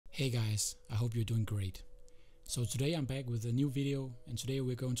Hey guys, I hope you're doing great. So today I'm back with a new video, and today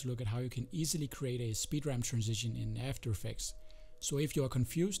we're going to look at how you can easily create a speed ramp transition in After Effects. So if you are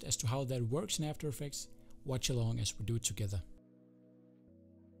confused as to how that works in After Effects, watch along as we do it together.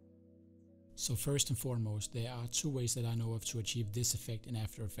 So first and foremost, there are two ways that I know of to achieve this effect in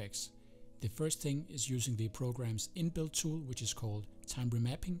After Effects. The first thing is using the program's inbuilt tool, which is called time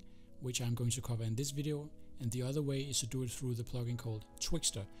remapping, which I'm going to cover in this video, and the other way is to do it through the plugin called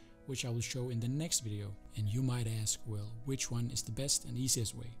Twixtor, which I will show in the next video. And you might ask, well, which one is the best and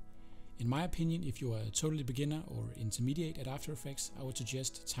easiest way? In my opinion, if you are a totally beginner or intermediate at After Effects, I would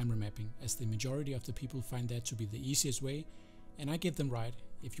suggest time remapping, as the majority of the people find that to be the easiest way, and I get them right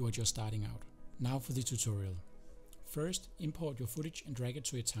if you are just starting out. Now for the tutorial. First, import your footage and drag it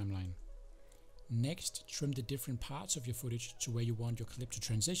to your timeline. Next, trim the different parts of your footage to where you want your clip to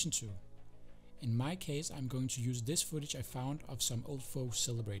transition to. In my case, I'm going to use this footage I found of some old folks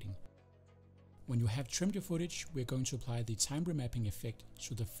celebrating. When you have trimmed your footage, we're going to apply the time remapping effect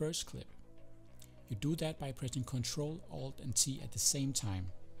to the first clip. You do that by pressing Ctrl, Alt and T at the same time.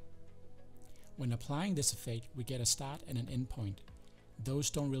 When applying this effect, we get a start and an end point. Those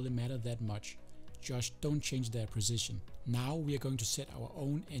don't really matter that much, just don't change their position. Now we are going to set our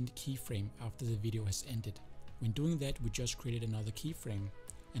own end keyframe after the video has ended. When doing that, we just created another keyframe,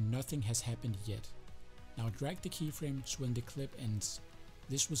 and nothing has happened yet. Now drag the keyframe to when the clip ends.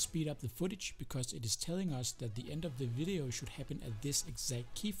 This will speed up the footage because it is telling us that the end of the video should happen at this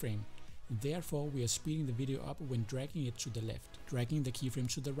exact keyframe. Therefore, we are speeding the video up when dragging it to the left. Dragging the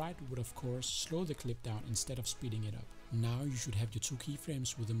keyframe to the right would of course slow the clip down instead of speeding it up. Now you should have your two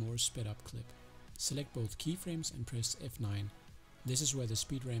keyframes with a more sped up clip. Select both keyframes and press F9. This is where the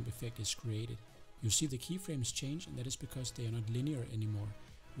speed ramp effect is created. You see the keyframes change, and that is because they are not linear anymore,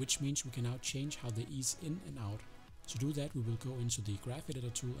 which means we can now change how they ease in and out. To do that, we will go into the graph editor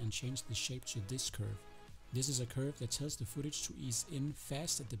tool and change the shape to this curve. This is a curve that tells the footage to ease in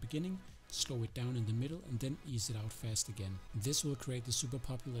fast at the beginning, slow it down in the middle, and then ease it out fast again. This will create the super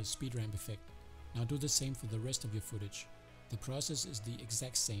popular speed ramp effect. Now do the same for the rest of your footage. The process is the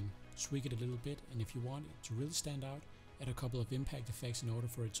exact same. Tweak it a little bit, and if you want it to really stand out, add a couple of impact effects in order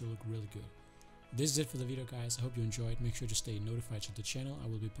for it to look really good. This is it for the video, guys. I hope you enjoyed. Make sure to stay notified to the channel. I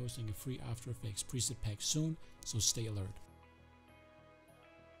will be posting a free After Effects preset pack soon, so stay alert.